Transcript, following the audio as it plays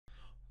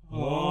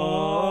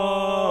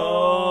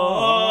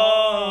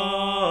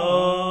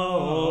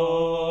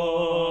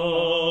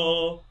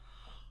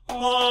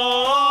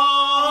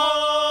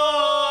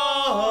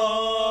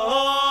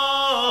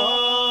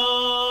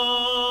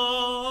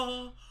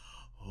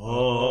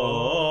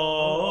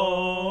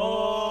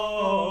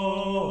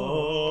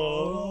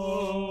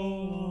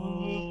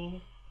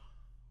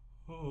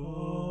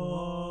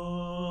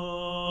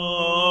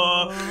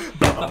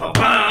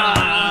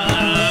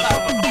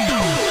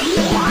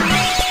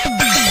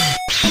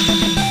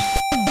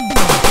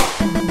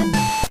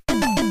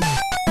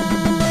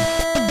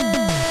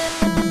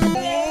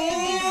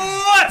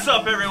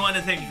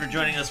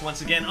us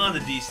once again on the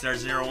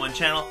Dstar01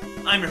 channel.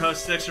 I'm your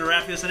host, Dexter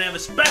Arafiles, and I have a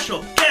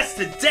special guest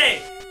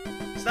today.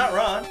 It's not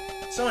Ron,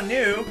 it's someone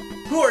new.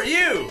 Who are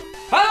you?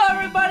 Hello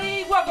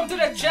everybody, welcome to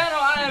the channel.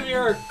 I am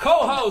your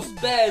co-host,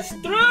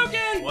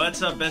 Beztruken.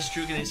 What's up?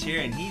 Beztruken is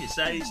here, and he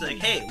decided, he's like,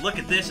 hey, look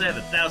at this, I have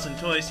 1,000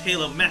 toys,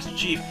 Halo Master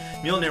Chief,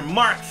 Mjolnir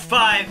Mark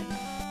 5.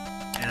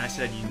 And I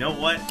said, you know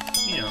what?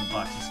 We need to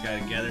unbox this guy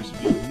together so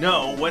we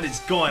know what is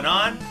going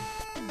on.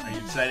 Are you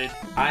excited?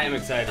 I am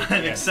excited.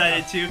 I'm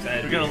excited too.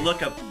 We're going to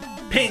look up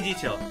paint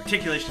detail,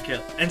 articulation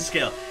and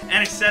scale, and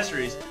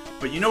accessories.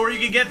 But you know where you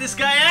can get this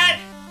guy at?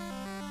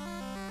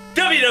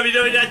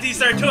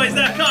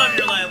 www.dstar01theme.com,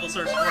 your reliable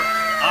source for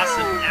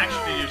awesome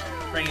action figures.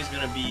 Frankie's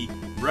going to be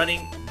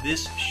running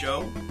this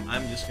show.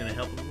 I'm just going to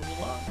help him move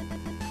along.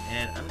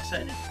 And I'm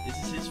excited.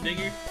 This is his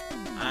figure.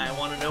 I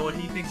want to know what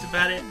he thinks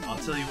about it. I'll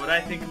tell you what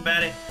I think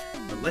about it.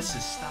 But let's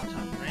just stop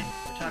talking, right?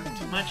 We're talking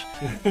too much.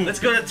 Let's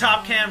go to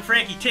Top Cam.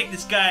 Frankie, take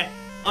this guy.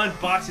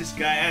 Unbox this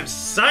guy. I'm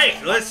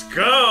psyched. Let's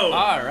go.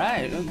 All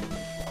right.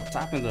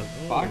 Top of the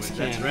box cam.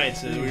 That's right.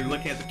 So we're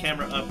looking at the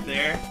camera up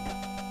there.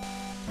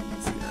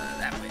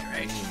 That way,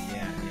 right?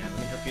 Yeah. Let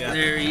me help you out.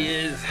 There he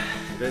is.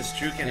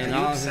 Beztruken, are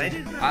you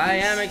excited? I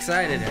am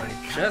excited. I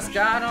just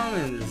got him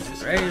and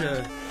just ready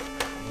to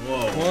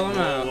pull him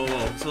out.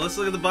 Whoa. So let's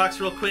look at the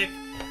box real quick.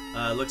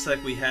 Looks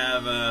like we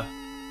have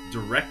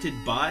directed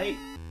by.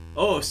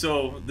 Oh,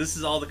 so this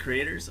is all the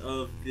creators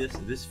of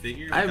this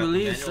figure. I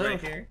believe so.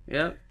 Right here.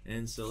 Yep.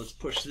 And so let's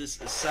push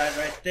this aside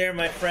right there,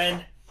 my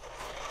friend.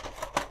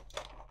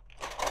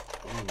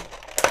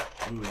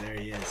 Ooh, there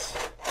he is.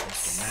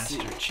 That's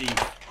the Master Chief.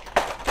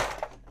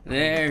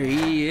 There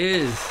he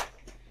is.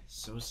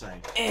 So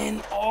psyched.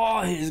 In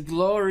all his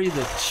glory,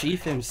 the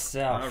Chief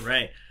himself. All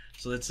right.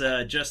 So let's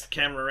adjust the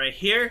camera right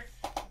here.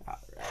 All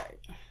right.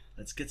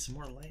 Let's get some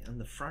more light on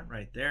the front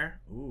right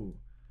there. Ooh.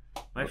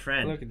 My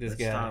friend. Look at this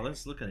guy.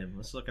 Let's look at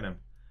him.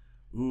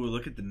 Ooh,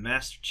 look at the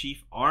Master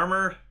Chief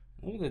armor.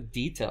 Look at the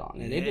detail on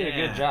it. They did a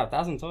good job.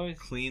 1,000 toys.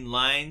 Clean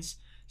lines.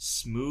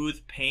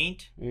 Smooth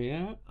paint.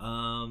 Yeah.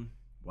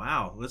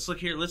 Wow. Let's look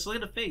here. Let's look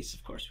at the face.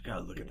 Of course, we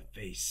gotta look at the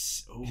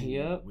face. Oh,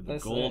 yep. With the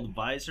gold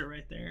visor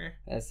right there.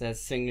 That's that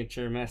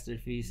signature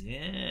masterpiece.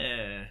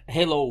 Yeah.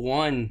 Halo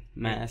 1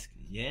 mask.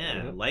 Yeah,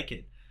 Yep. I like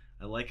it.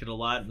 I like it a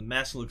lot. The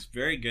mask looks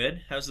very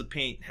good. How's the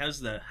paint?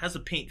 How's the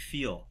paint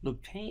feel? The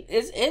paint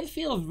it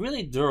feels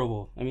really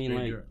durable. I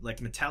mean,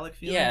 like metallic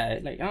feel. Yeah,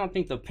 like I don't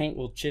think the paint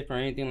will chip or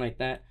anything like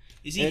that.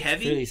 Is he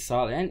heavy? It's really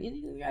solid, and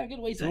he's got a good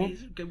weight to him.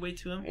 He's a good weight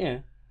to him. Yeah.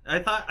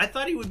 I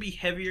thought he would be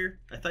heavier.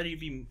 I thought he'd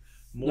be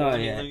more. No,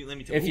 yeah. Let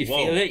me tell if you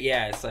feel it,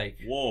 yeah, it's like.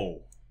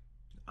 Whoa.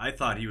 I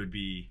thought he would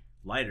be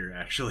lighter.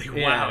 Actually,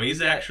 yeah, wow,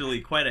 he's actually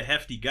quite a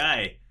hefty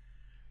guy.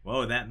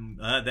 Whoa, that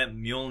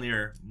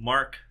Mjolnir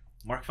Mark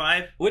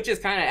 5, which is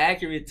kind of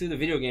accurate to the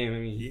video game. I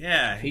mean,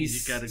 yeah,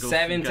 he's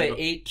 7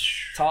 to 8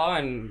 tall,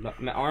 and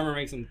armor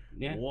makes him.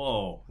 Yeah.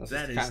 Whoa,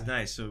 that is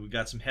nice. So we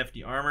got some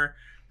hefty armor.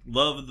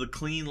 Love the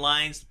clean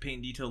lines. The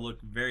paint detail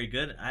look very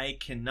good. I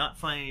cannot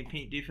find any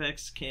paint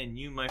defects. Can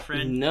you, my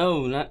friend?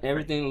 No, not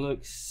everything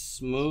looks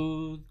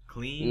smooth.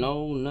 Clean.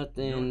 No,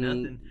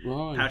 nothing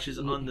wrong. Pouches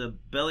on the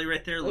belly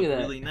right there look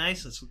really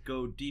nice. Let's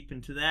go deep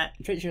into that.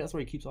 I'm pretty sure that's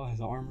where he keeps all his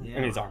armor. Yeah. I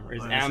mean, his armor,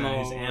 his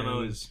ammo. His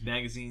ammo, his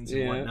magazines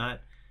and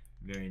whatnot.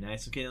 Very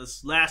nice. Okay,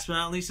 last but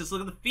not least, let's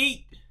look at the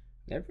feet.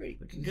 They're pretty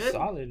good.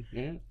 Solid.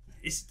 Yeah.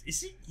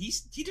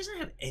 He doesn't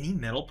have any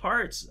metal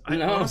parts.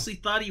 I honestly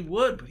thought he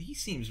would, but he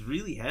seems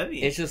really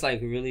heavy. It's just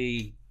like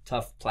really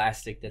tough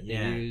plastic that they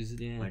use.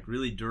 Yeah. Like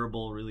really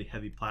durable, really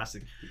heavy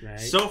plastic. Right.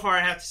 So far,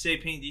 I have to say,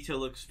 paint detail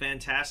looks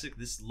fantastic.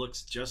 This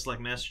looks just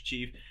like Master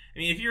Chief. I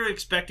mean, if you're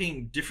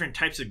expecting different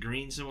types of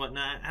greens and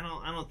whatnot, I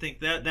don't think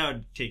that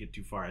would take it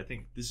too far. I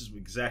think this is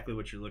exactly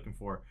what you're looking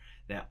for.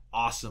 That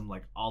awesome,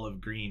 like olive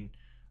green.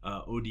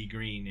 OD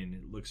green, and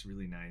it looks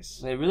really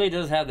nice. It really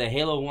does have the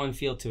Halo 1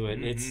 feel to it.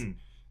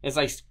 It's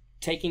like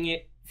taking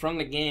it from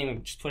the game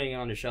and just putting it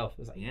on the shelf.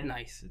 It's like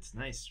nice. It's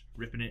nice.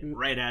 Ripping it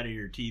right out of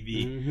your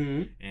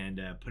TV and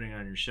putting it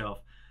on your shelf.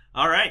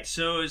 All right,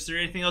 so is there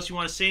anything else you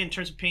want to say in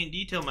terms of paint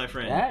detail, my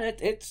friend? Yeah,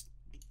 it's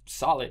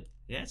solid.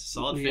 Yeah, it's a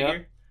solid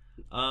figure.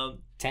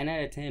 10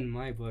 out of 10 in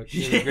my book.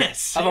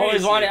 Yes, I've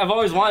always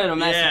wanted a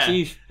Master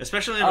Chief,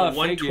 especially on a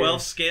 1/12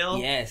 scale.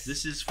 Yes,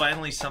 this is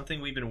finally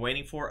something we've been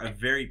waiting for. A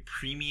very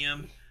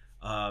premium,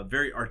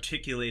 very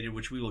articulated,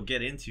 which we will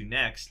get into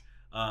next.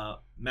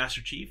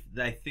 Master Chief.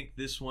 I think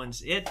this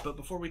one's it. But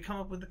before we come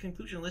up with the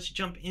conclusion, let's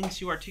jump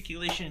into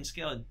articulation and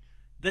scale.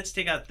 Let's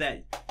take out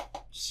that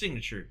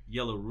signature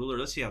yellow ruler.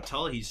 Let's see how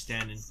tall he's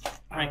standing.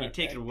 Frankie,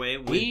 take it away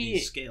with the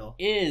scale.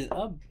 Is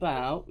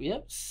about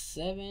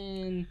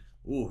 7.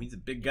 Ooh, he's a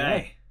big guy.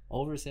 Yeah,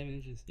 over 7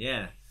 inches.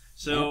 Yeah.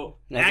 So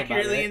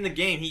accurately in the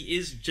game, he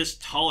is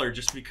just taller,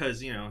 just because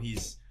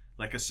he's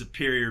like a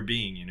superior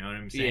being. You know what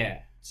I'm saying?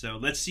 Yeah. So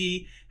let's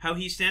see how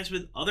he stands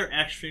with other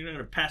action figures. I'm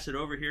going to pass it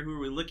over here. Who are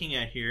we looking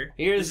at here?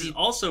 This is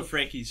also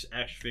Frankie's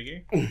action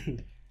figure.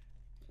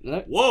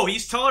 Look. Whoa,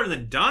 he's taller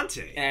than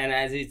Dante. And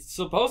as he's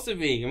supposed to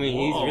be. I mean,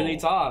 he's really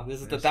tall. This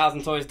is the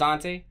 1,000 Toys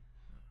Dante.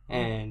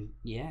 And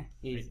yeah,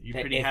 you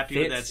pretty happy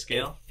with that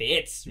scale?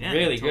 It fits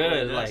really totally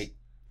good. Does. Like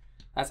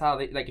that's how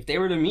they if they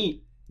were to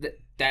meet,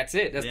 that's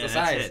it. That's the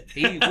size. It.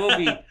 He will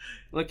be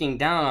looking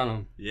down on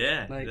him.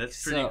 Yeah, like,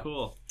 that's pretty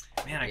cool.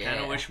 Man, I kind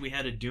of wish we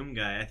had a Doom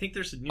guy. I think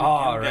there's a new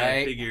Doom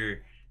guy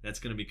figure that's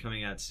going to be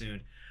coming out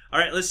soon. All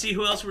right, let's see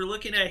who else we're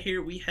looking at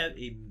here. We have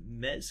a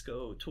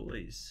Mezco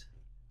Toys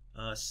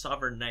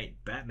Sovereign Knight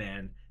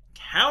Batman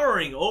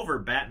towering over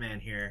Batman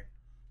here.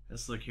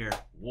 Let's look here.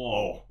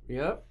 Whoa.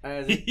 Yep,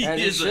 as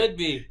it should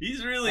be.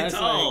 He's really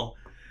tall.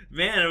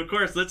 Man, of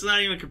course, let's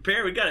not even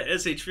compare. We got an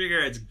SH figure.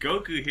 It's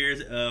Goku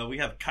here. We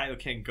have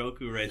Kaioken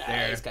Goku right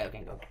there. That's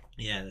Kaioken Goku.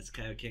 Yeah, that's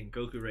Kaioken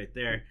Goku right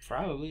there.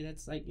 Probably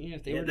that's like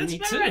if they were that's me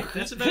about too. Right.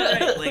 That's about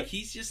right. Like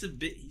he's just a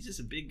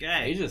big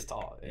guy. He's just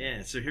tall.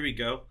 Yeah. So here we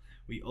go.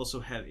 We also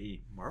have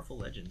a Marvel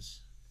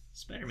Legends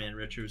Spider-Man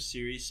Retro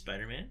Series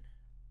Spider-Man.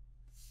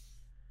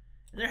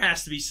 There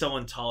has to be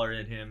someone taller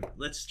than him.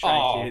 Let's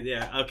try to.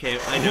 Yeah, okay,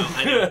 I know.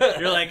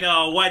 You're like,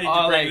 oh, why did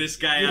you bring this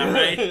guy out,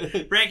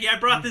 right? Frankie, I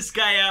brought this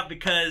guy out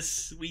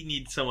because we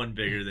need someone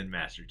bigger than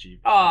Master Chief.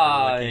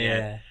 Oh,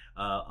 yeah.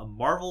 A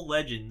Marvel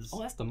Legends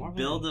that's the Marvel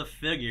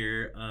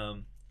Build-A-Figure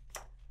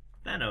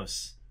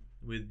Thanos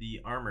with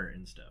the armor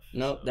and stuff.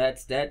 Nope, so,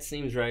 that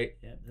seems right.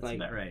 Yeah, that's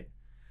about right.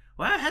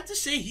 Well, I have to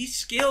say, he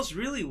scales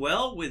really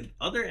well with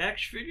other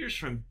action figures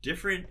from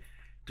different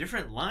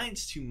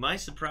lines, to my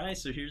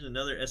surprise. So here's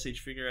another SH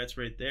figure that's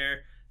right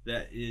there.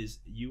 That is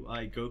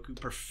UI Goku.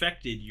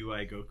 Perfected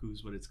UI Goku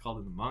is what it's called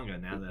in the manga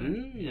now.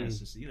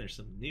 So see, there's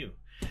something new.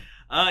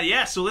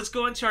 Yeah, so let's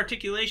go into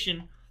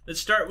articulation. Let's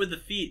start with the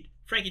feet.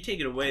 Frankie,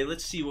 take it away.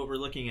 Let's see what we're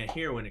looking at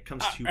here when it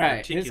comes to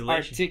articulation. His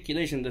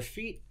articulation. The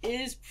feet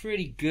is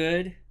pretty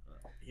good.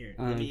 Here,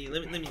 let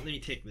me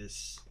take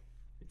this.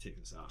 Let me take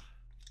this off.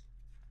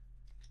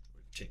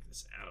 Check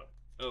this out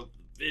of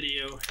the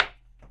video.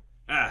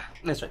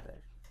 That's right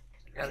there.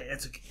 Okay,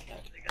 that's okay. I got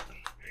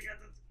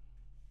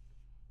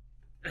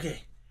this.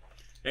 Okay,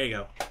 there you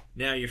go.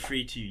 Now you're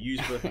free to use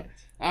both hands.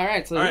 All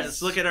right,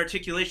 let's look at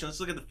articulation. Let's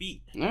look at the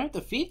feet. All right,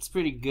 the feet's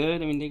pretty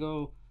good. I mean,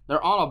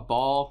 they're on a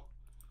ball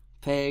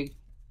peg,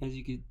 as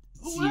you can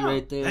see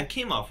right there. That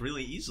came off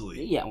really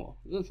easily. Yeah, well,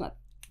 it's not.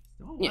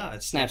 Oh wow, yeah,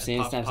 it snaps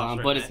in, snaps on,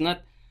 right but it's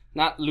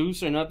not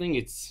loose or nothing.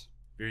 It's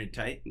very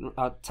tight.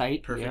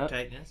 Tight. Perfect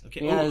tightness.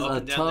 Okay. Yeah, up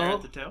and down there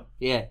at the toe.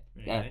 Yeah.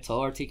 Very nice.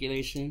 Toe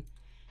articulation.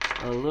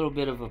 A little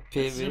bit of a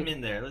pivot. Let's zoom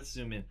in there. Let's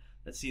zoom in.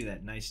 Let's see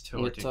that nice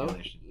toe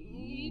articulation.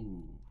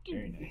 Ooh,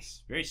 very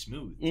nice. Very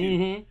smooth, too.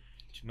 Mm-hmm.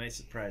 To my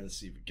surprise. Let's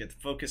see if we get the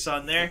focus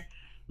on there.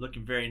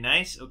 Looking very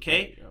nice.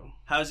 Okay.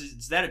 How's it?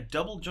 Is that a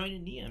double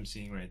jointed knee I'm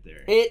seeing right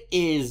there? It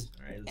is.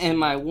 All right, and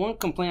my one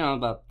complaint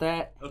about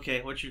that.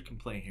 Okay, what's your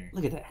complaint here?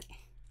 Look at that.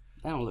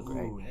 That don't look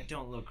right. Ooh, that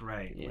don't look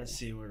right. Yeah. Let's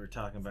see what we're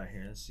talking about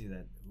here. Let's see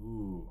that.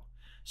 Ooh.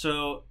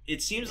 So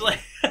it seems like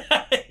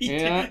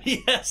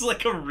he has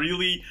like a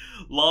really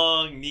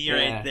long knee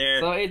right there.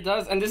 So it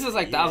does, and this is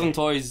like Thousand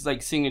Toys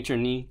like signature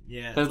knee.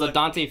 Yeah. Because the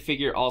Dante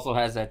figure also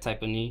has that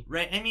type of knee.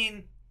 Right. I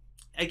mean,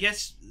 I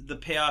guess the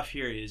payoff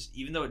here is,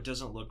 even though it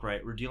doesn't look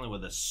right, we're dealing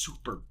with a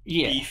super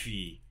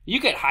beefy. You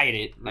could hide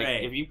it. Like,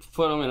 right. If you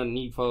put them in a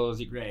knee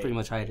pose, you can pretty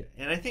much hide it.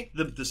 And I think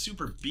the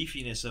super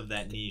beefiness of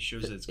that knee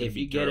shows that it's going to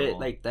be If you get it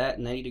like that,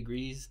 90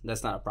 degrees,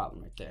 that's not a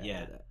problem right there.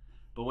 Yeah.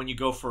 But when you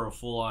go for a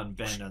full-on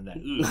bend on that,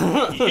 ooh,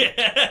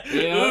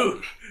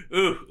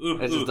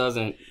 it just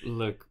doesn't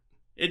look.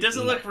 It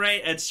doesn't look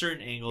right at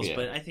certain angles,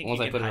 but I think once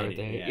you I can put it hide right it.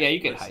 there,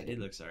 you can hide it. It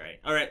looks all right.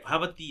 All right, how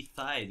about the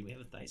thigh? Do we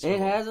have a thigh swivel?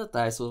 It has a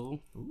thigh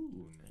swivel.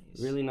 Ooh,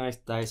 nice. Really nice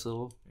thigh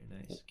swivel.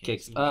 Very nice.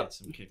 Kicks up. Get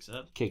some kicks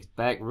up. Kicks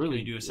back. Really.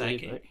 Can you do a side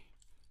kick?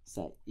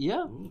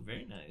 Yeah. Ooh,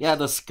 very nice. Yeah,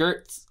 the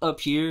skirts up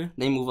here,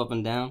 they move up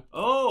and down.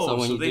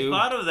 Oh, so they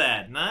thought of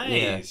that. Nice.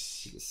 Yeah,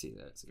 you can see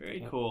that. It's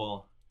very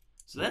cool.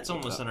 So that's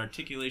almost an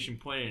articulation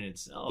point in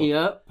itself.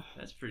 Yep.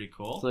 That's pretty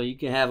cool. So you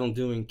can have them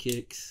doing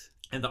kicks.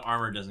 And the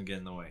armor doesn't get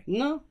in the way.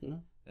 No.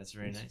 That's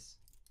very nice.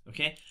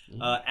 Okay.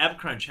 Ab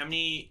crunch. How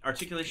many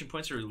articulation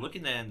points are we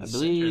looking at in the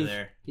center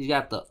there? He's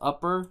got the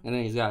upper, and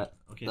then he's got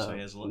so he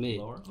has a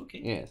little lower?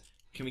 Okay. Yeah.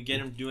 Can we get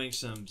him doing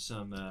some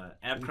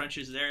ab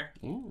crunches there?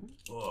 Yeah.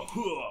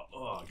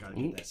 Oh, gotta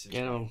get that 6.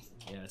 Get him.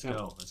 Yeah,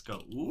 let's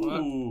go.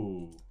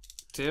 Ooh.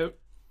 2,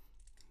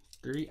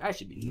 3. I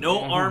should be.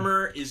 No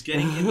armor is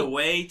getting in the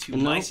way, to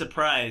my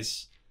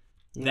surprise.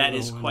 That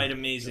is quite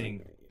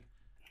amazing.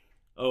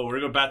 Oh,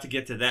 we're about to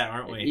get to that,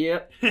 aren't we?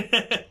 Yep.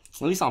 At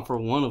least for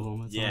one of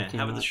them.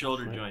 How about the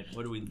shoulder joint?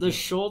 What do we do? The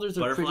shoulders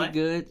are pretty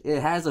good. It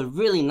has a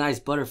really nice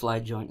butterfly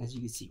joint, as you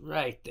can see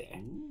right there.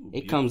 Ooh,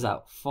 it comes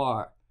out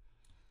far.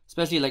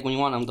 Especially like when you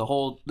want him to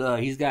hold,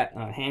 he's got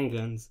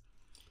handguns.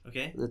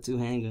 Okay. The 2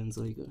 handguns,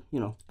 so you could,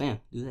 bam,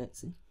 do that,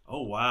 see?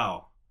 Oh,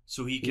 wow.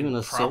 So he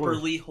can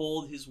properly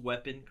hold his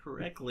weapon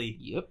correctly.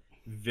 Yep.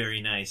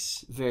 Very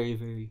nice. Very,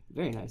 very,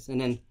 very nice.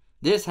 And then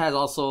this has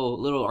also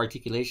little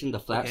articulation, the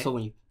flap, so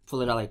when you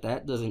pull it out like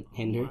that, doesn't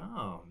hinder.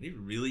 Wow, they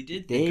really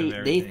did think of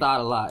everything. They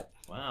thought a lot.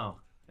 Wow,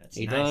 that's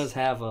nice. It does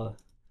have a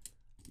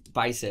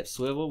bicep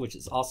swivel, which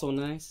is also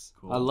nice.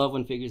 Cool. I love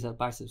when figures have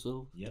bicep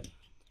swivel. Yep.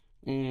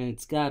 And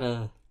it's got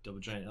a double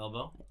joint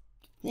elbow.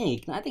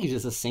 I think it's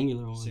just a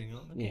singular one.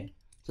 Single? Okay. Yeah,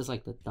 just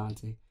like the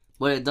Dante.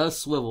 But it does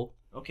swivel.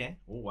 Okay.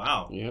 Oh,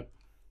 wow. Yep.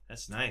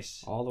 That's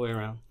nice. All the way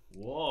around.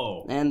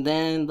 Whoa. And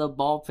then the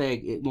ball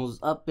peg, it moves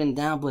up and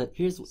down, but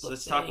here's what. So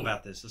let's talk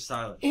about this. Let's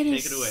talk. It Take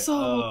is it away.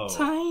 so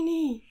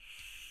tiny.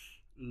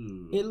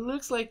 Ooh. It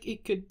looks like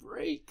it could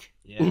break.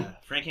 Yeah.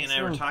 Frankie and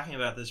I were talking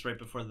about this right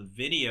before the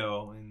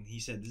video, and he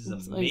said this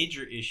is a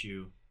major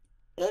issue.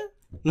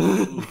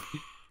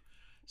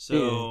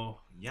 So,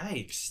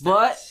 yikes.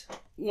 But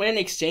when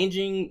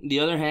exchanging the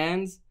other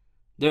hands,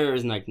 there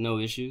is like no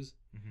issues.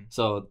 Mm-hmm.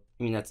 So,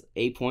 I mean, that's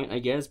a point, I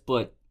guess.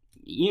 But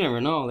you never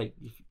know. Like,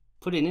 if you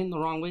put it in the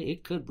wrong way,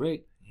 it could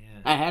break. Yeah.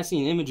 I have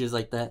seen images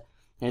like that.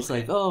 And it's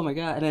like, oh my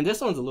God. And then this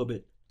one's a little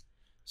bit.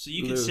 So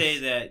you can say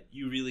that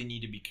you really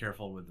need to be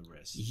careful with the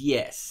wrist.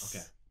 Yes.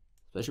 Okay.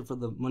 Especially for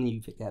the money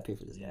you gotta pay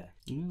for this. Yeah.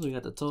 We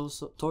got the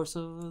torso,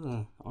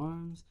 the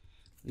arms,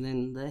 and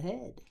then the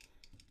head.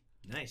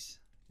 Nice.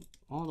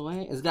 All the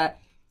way. It's got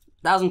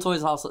 1,000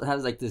 Toys also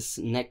has like this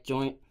neck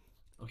joint.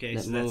 Okay,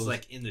 so that's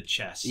like in the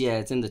chest. Yeah,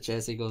 it's in the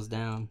chest. It goes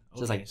down.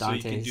 Just like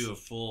Dante's. So you can do a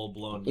full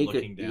blown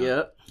looking down.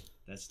 Yep.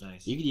 That's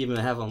nice. You could even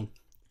have them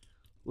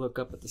look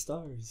up at the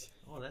stars.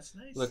 Oh, that's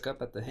nice. Look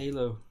up at the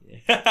halo.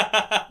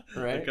 Yeah.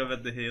 Right? Look up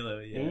at the halo.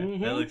 Yeah,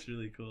 Mm-hmm. That looks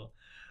really cool.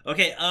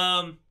 Okay,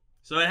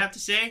 so I have to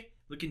say,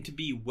 looking to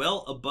be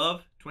well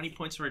above 20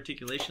 points of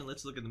articulation.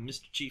 Let's look at the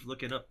Mr. Chief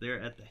looking up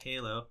there at the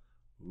halo.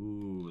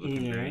 Ooh,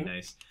 looking very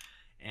nice.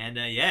 And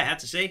yeah, I have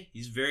to say,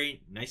 he's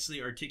very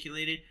nicely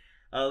articulated.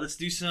 Let's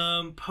do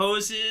some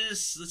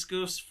poses. Let's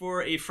go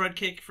for a front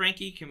kick.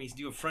 Frankie, can we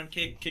do a front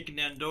kick, kicking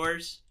down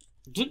doors?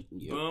 Yep.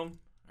 Boom.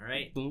 All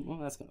right. Boom.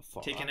 Oh, that's gonna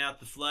fall. Taking out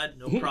the flood,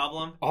 no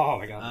problem. Oh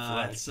my God, the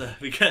flood. So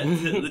we got.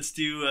 Let's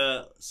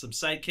do some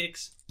side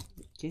kicks.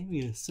 Give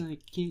me a side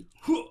kick.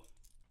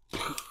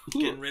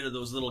 Getting rid of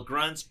those little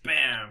grunts.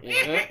 Bam.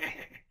 Yeah.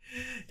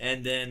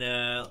 And then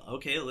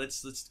okay,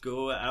 let's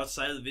go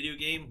outside of the video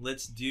game.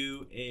 Let's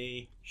do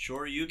a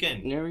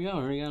shoryuken. There we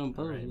go. We got them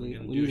both. All right, we're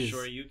gonna do a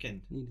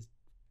shoryuken.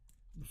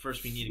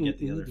 First, we need to get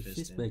the other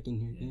fist back in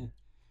here.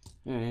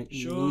 Yeah. All right.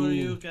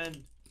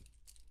 Shoryuken.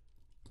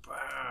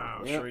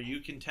 Wow. Yep.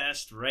 Shoryuken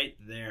test right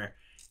there.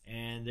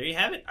 And there you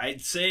have it. I'd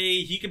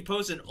say he can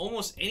pose in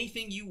almost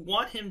anything you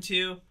want him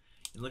to.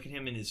 And look at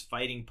him in his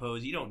fighting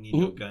pose. You don't need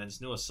no guns,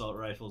 no assault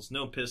rifles,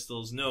 no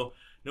pistols, no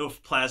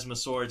plasma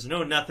swords,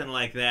 no nothing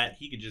like that.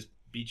 He could just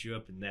beat you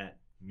up in that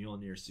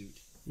Mjolnir suit.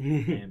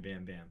 Bam,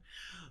 bam, bam.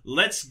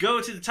 Let's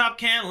go to the top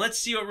cam. Let's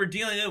see what we're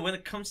dealing with when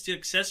it comes to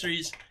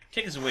accessories.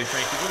 Take us away,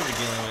 Frankie. What are we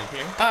dealing with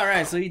here? All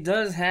right, so he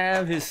does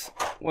have his,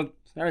 well,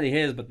 it's not really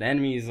his, but the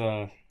enemy's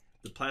the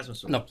plasma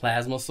sword. The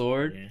plasma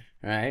sword.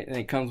 Yeah. Right, and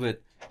it comes with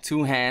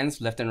 2 hands,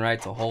 left and right,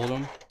 to hold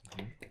them.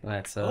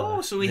 That's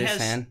so he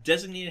has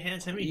designated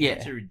hands. How many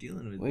hands are we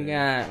dealing with? We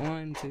got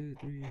 1, 2,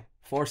 3,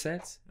 4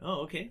 sets.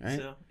 Oh, okay. Right?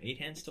 So 8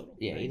 hands total.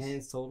 Yeah, nice. 8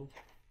 hands total.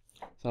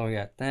 So we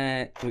got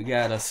that. We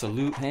got a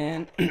salute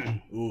hand.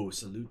 Ooh,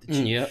 salute the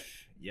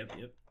chief. Yep.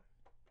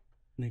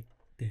 Like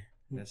there.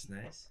 That's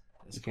nice.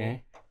 That's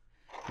okay.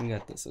 Cool. We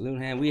got the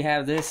salute hand. We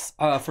have this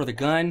for the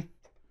gun.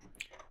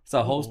 It's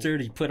a holster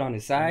that you put on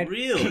his side.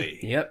 Really?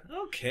 Yep.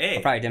 Okay.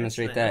 I'll probably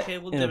demonstrate that. Okay,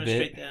 we'll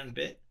demonstrate that in a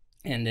bit.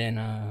 And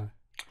then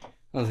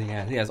what does he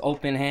have? He has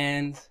open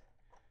hands.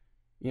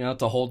 You know,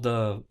 to hold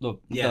the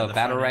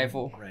battle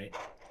rifle. Right.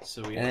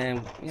 So we.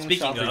 And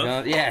speaking of,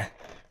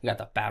 we got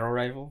the battle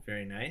rifle.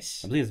 Very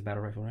nice. I believe it's a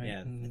battle rifle, right?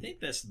 Yeah, I think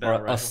that's the battle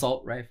rifle.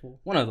 Assault rifle.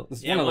 One of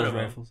those. One of those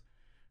rifles.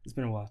 It's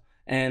been a while.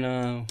 And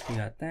we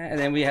got that. And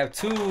then we have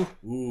 2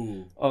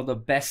 of the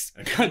best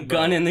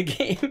gun in the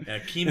game.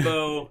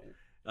 Kimbo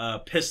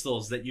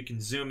pistols that you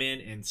can zoom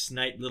in and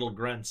snipe little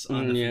grunts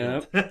on the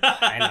field.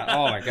 I know.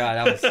 Oh my God,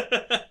 that was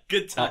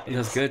good times. It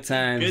was good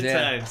times.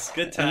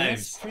 Good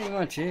times. That's pretty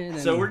much it.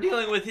 So we're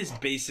dealing with his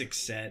basic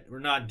set. We're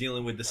not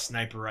dealing with the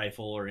sniper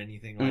rifle or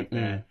anything like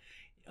that.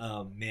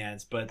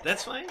 But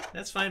that's fine.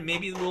 That's fine.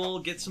 Maybe we'll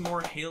get some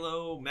more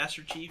Halo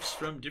Master Chiefs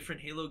from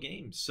different Halo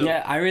games. So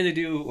yeah, I really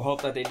do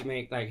hope that they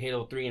make like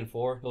Halo 3 and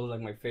 4. Those are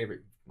like my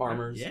favorite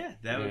armors. Yeah,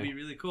 that would be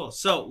really cool.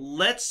 So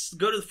let's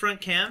go to the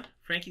front cam.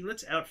 Frankie,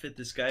 let's outfit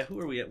this guy. Who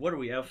are we at? What are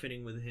we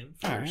outfitting with him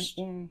first?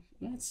 All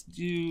right,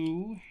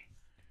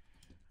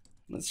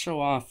 let's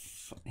show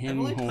off him. I've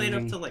only played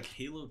up to like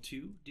Halo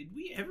 2. Did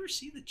we ever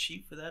see the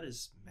Chief without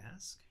his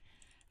mask?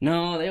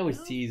 No, they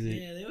always tease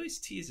it. Yeah, they always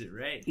tease it,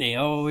 right? They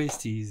always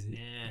tease it.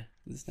 Yeah.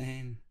 This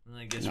thing. Well,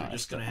 I guess we're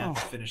just going to have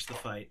to finish the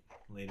fight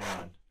later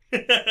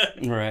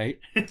on. Right.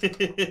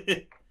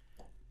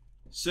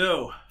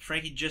 So,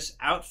 Frankie just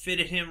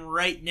outfitted him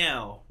right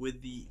now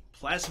with the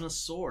plasma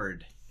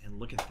sword. And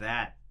look at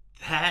that.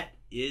 That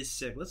is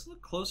sick. Let's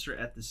look closer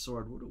at the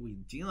sword. What are we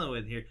dealing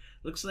with here?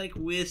 Looks like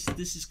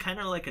this is kind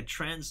of like a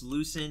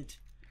translucent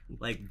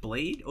like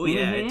blade. Oh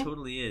yeah, it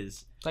totally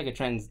is. It's like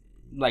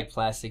a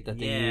plastic that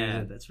they use.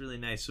 Yeah, that's really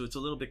nice. So it's a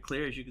little bit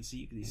clear, as you can see.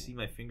 You can see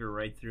my finger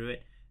right through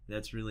it.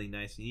 That's really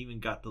nice. You even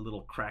got the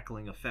little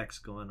crackling effects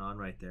going on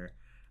right there.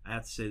 I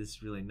have to say, this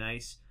is really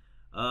nice.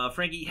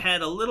 Frankie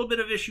had a little bit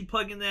of issue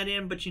plugging that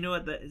in, but you know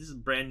what? This is a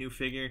brand new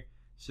figure,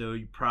 so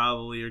you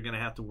probably are going to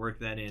have to work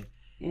that in.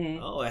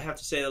 Oh, I have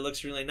to say that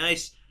looks really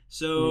nice.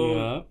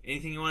 So,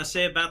 anything you want to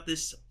say about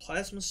this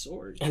plasma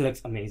sword? It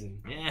looks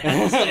amazing. Yeah,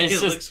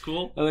 it looks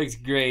cool. It looks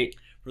great.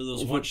 For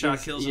those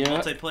one-shot kills in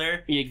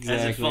multiplayer?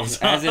 Exactly.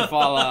 As it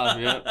fall off,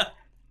 yep.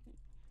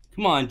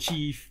 Come on,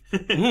 Chief.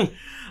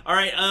 All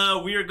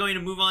right, we are going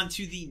to move on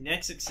to the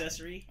next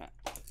accessory.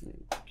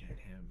 Get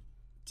him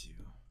to...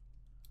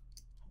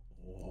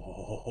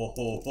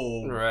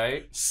 Oh,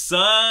 right.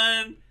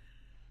 Son!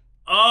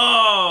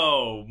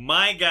 Oh,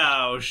 my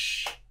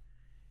gosh.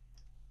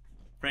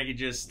 Frankie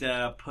just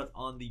put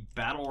on the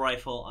battle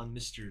rifle on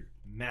Mr.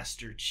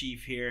 Master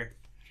Chief here.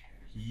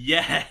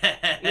 Yes!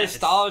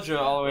 Nostalgia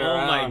all the way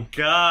around. Oh my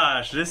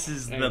gosh, this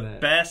is the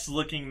best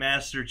looking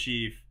Master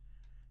Chief.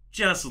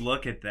 Just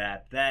look at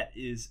that. That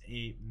is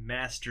a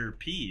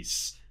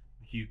masterpiece,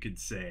 you could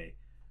say.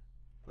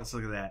 Let's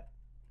look at that.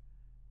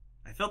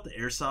 I felt the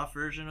airsoft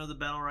version of the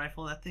battle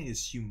rifle. That thing is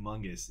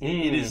humongous.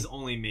 It is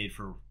only made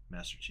for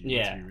Master Chief,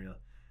 let's be real.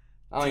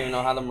 I don't even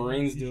know how the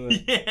Marines do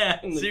it.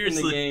 Yeah,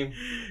 seriously. In the game.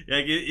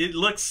 Like it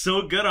looks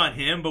so good on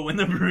him, but when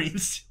the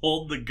Marines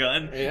hold the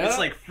gun, it's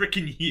like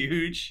freaking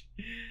huge.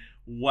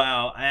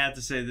 Wow, I have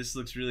to say this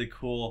looks really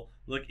cool.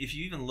 Look, if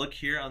you even look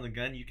here on the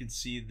gun, you can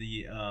see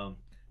the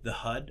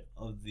HUD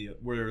of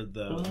where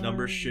the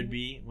numbers should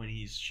be when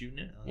he's shooting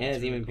it. Oh, it's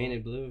really even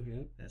painted blue.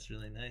 Yep. That's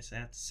really nice. I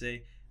have to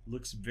say,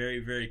 looks very,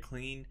 very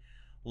clean.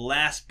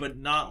 Last but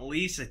not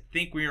least, I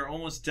think we are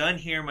almost done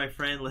here, my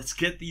friend. Let's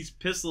get these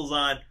pistols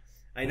on.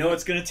 I know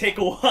it's going to take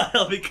a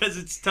while because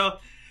it's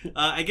tough.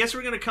 I guess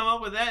we're going to come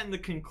up with that in the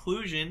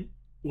conclusion.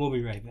 We'll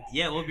be right back.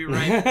 Yeah, we'll be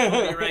right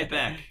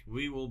back.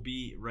 We will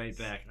be right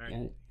back. All right.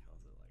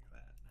 Yeah.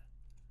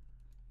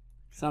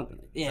 Something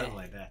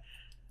like that.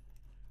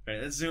 All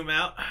right, let's zoom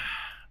out.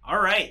 All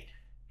right.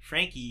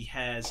 Frankie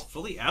has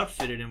fully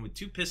outfitted him with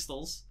 2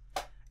 pistols,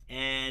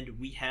 and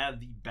we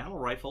have the battle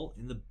rifle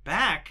in the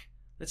back.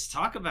 Let's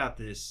talk about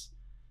this.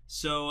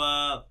 So,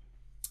 I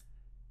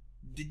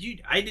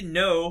didn't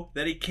know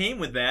that he came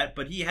with that,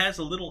 but he has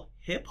a little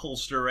hip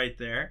holster right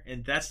there,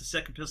 and that's the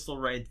second pistol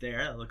right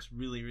there. That looks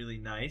really, really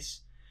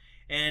nice.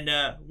 And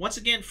once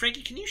again,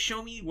 Frankie, can you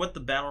show me what the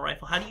battle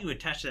rifle, how do you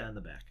attach that on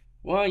the back?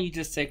 Well, you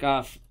just take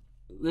off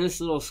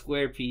this little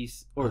square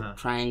piece or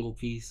triangle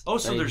piece. Oh,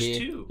 so there's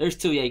 2. There's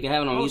 2, yeah. You can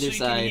have it on either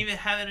side. Oh, so you can even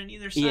have it on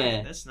either side.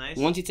 Yeah. That's nice.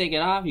 Once you take it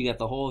off, you got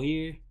the hole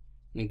here,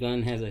 and the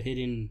gun has a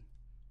hidden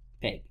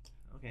peg.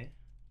 Okay.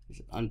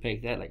 Just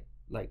unpeg that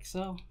like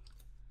so.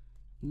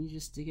 And you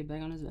just stick it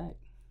back on his back.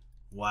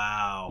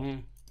 Wow. Yeah.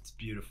 It's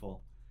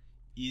beautiful.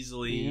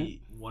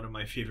 Easily one of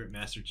my favorite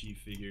Master Chief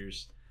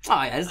figures.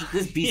 Oh, yeah.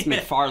 This beats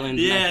McFarlane's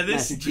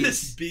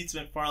this beats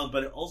McFarlane,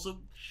 but it also,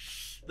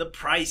 the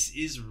price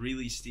is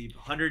really steep.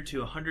 100 to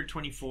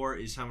 124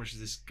 is how much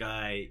this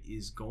guy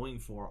is going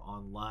for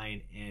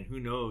online, and who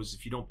knows,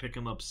 if you don't pick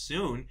him up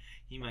soon,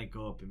 he might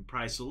go up in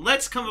price. So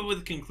let's come up with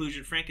a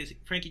conclusion. Frankie,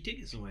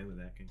 take us away with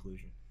that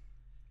conclusion.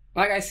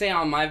 Like I say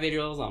on my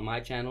videos, on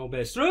my channel,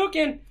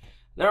 Beztruken,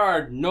 there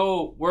are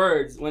no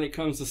words when it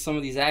comes to some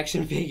of these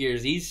action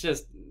figures. He's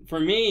just, for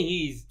me,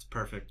 he's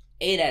perfect.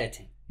 8 out of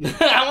 10.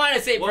 I want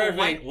to say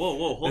perfect.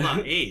 Whoa, hold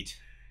on, 8.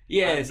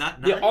 Yes.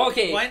 Not 9? Yeah,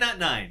 okay. Why not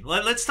 9?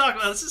 Let's talk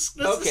about this.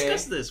 Let's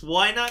discuss this.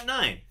 Why not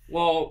 9?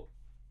 Well,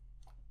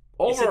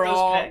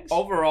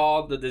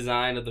 overall, the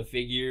design of the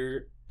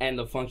figure and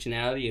the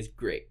functionality is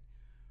great.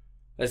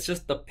 It's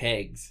just the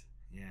pegs.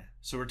 Yeah.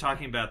 So we're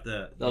talking about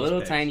the little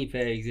pegs. Tiny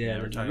pegs.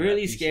 Yeah, they're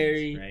really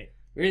scary. Things, right?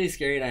 Really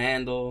scary to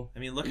handle. I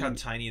mean, look how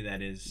tiny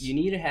that is. You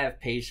need to have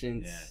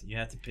patience. Yeah, you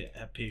have to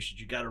have patience.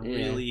 You got to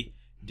really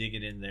dig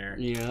it in there.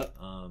 Yeah.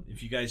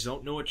 If you guys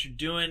don't know what you're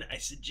doing, I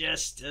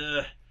suggest,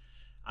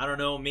 I don't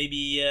know,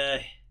 maybe,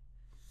 I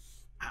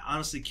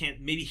honestly can't,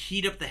 maybe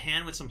heat up the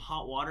hand with some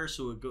hot water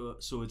so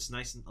it's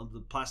nice and the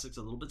plastic's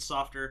a little bit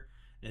softer,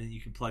 and then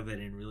you can plug that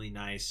in really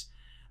nice.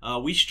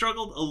 We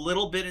struggled a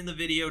little bit in the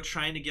video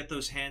trying to get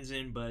those hands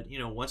in, but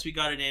once we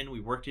got it in, we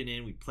worked it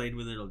in, we played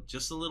with it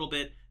just a little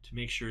bit to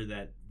make sure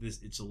that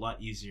it's a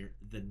lot easier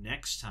the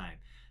next time.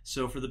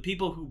 So for the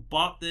people who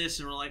bought this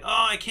and were like,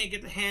 oh, I can't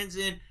get the hands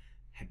in,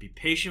 be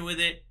patient with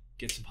it,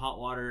 get some hot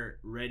water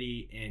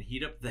ready, and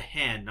heat up the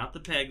hand, not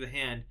the peg, the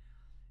hand,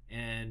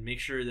 and make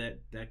sure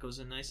that goes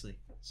in nicely.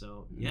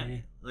 So yeah,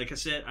 like I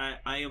said,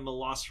 I am a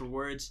loss for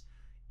words.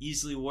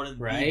 Easily one of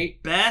the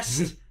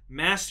best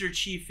Master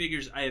Chief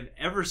figures I have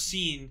ever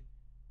seen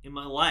in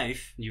my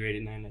life. You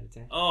rated 9 out of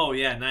 10? Oh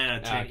yeah, 9 out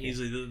of 10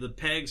 easily. The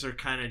pegs are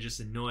kind of just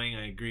annoying,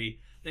 I agree.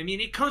 I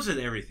mean, it comes with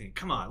everything.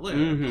 Come on,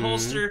 look,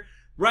 holster,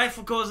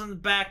 rifle goes on the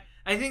back.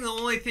 I think the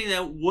only thing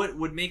that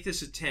would make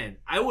this a 10,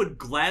 I would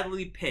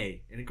gladly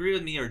pay, and agree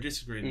with me or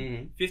disagree with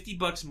me,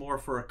 $50 more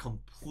for a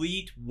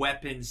complete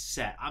weapon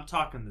set. I'm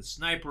talking the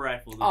sniper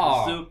rifle, the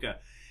bazooka.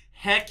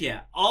 Heck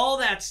yeah, all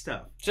that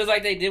stuff. Just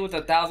like they did with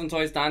 1,000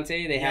 Toys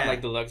Dante, they have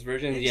like deluxe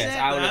versions. Exactly. Yes,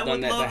 I would have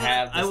done that to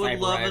have the sniper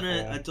rifle. I would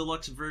love a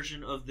deluxe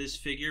version of this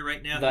figure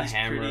right now. The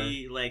hammer.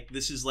 Pretty,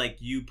 this is like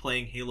you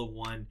playing Halo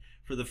 1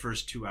 for the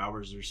first 2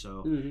 hours or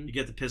so. You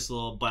get the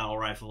pistol, battle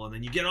rifle, and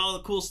then you get all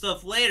the cool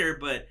stuff later,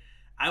 but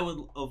I would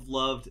have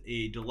loved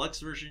a deluxe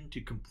version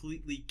to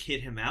completely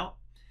kit him out.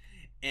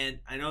 and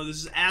I know this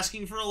is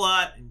asking for a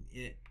lot. And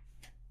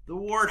the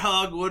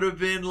warthog would have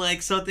been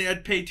like something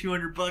I'd pay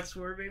 $200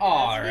 for. Maybe.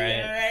 All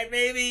right. All right,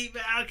 maybe.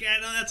 Okay, I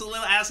know that's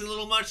asking a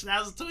little much.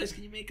 1,000 toys.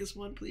 Can you make us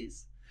one,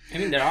 please? I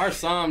mean, there are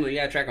some, but you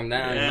gotta track them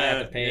down. You might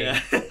have to pay. Yeah.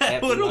 I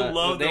would have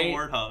loved the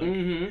warthog.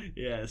 Mm-hmm.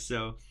 Yeah,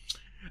 so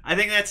I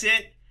think that's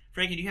it.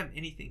 Frankie, do you have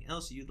anything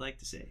else you'd like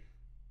to say?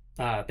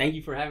 Thank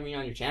you for having me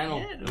on your channel.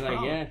 Yeah, no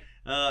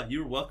problem.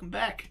 You're welcome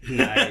back.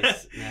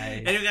 Nice.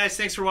 Anyway, guys,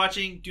 thanks for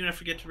watching. Do not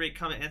forget to rate,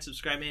 comment, and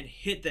subscribe, and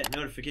hit that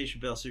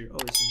notification bell so you're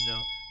always going to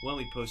know when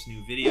we post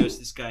new videos.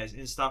 This guy is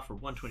in stock for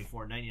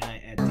 $124.99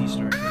 at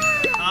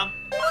Dstar01.com.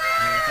 And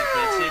I think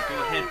that's it.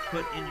 Go ahead,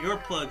 put in your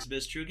plugs,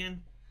 Beztruken.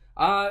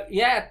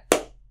 Yeah.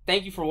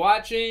 Thank you for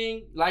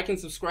watching. Like and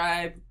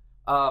subscribe.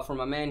 For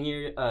my man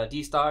here,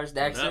 D-Stars,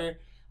 Dexter.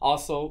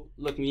 Also,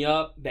 look me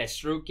up,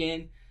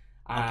 Beztruken.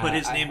 I'll put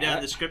his name down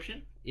in the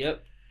description.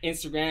 Yep.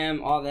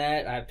 Instagram, all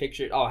that. I have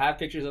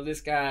pictures of this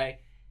guy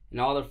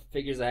and all the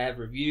figures I have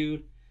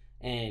reviewed,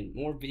 and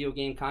more video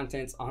game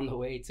content's on the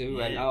way too.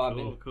 Yeah, right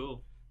now,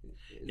 cool.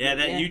 Yeah,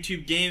 that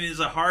YouTube game is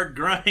a hard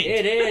grind.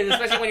 It is,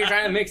 especially when you're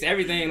trying to mix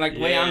everything like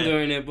the way I'm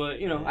doing it. But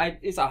you know,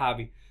 it's a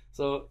hobby.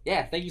 So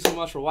yeah, thank you so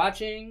much for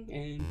watching,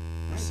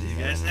 and see you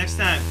guys next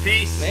time.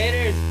 Peace.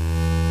 Later.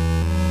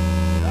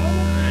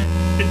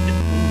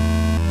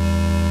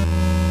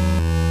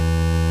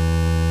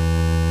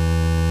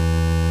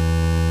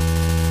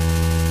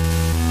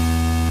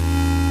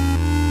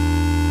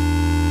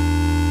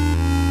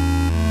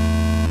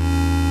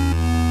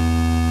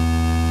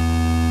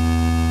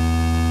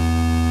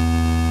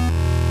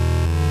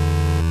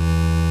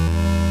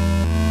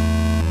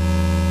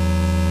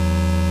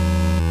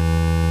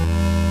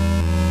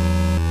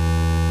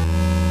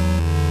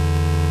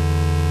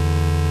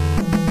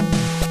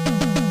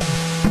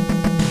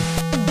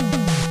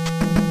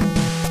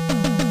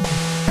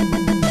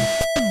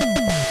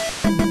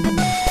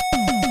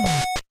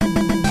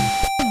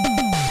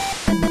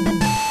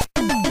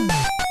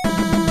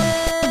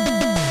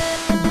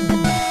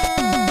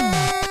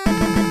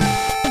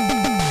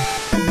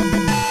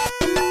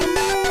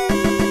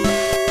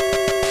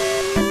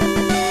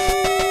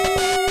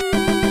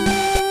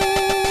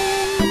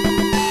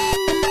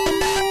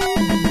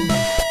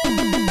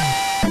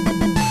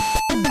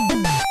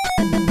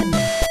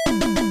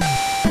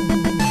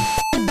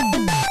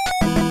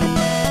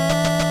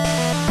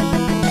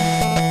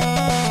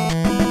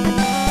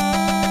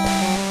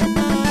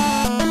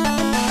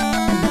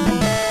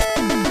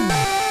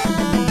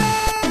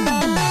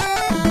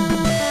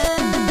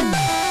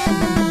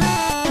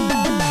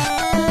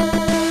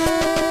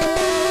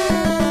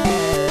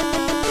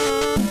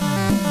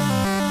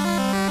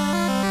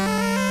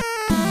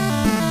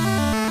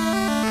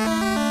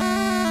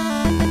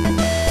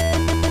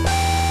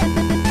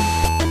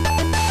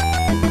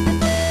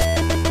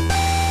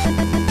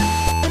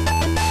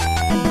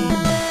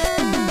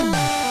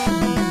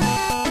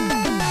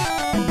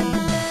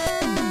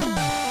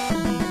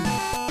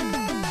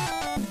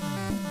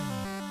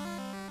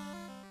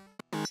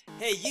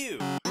 Hey you!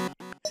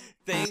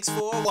 Thanks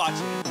for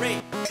watching.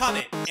 Rate,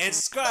 comment, and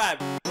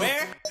subscribe.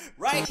 Where?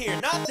 Right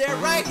here. Not there,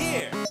 right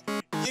here.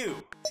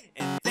 You.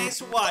 And thanks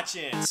for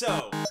watching.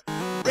 So,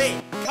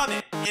 rate,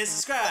 comment, and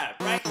subscribe.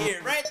 Right here,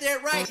 right there,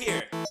 right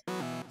here.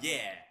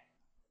 Yeah.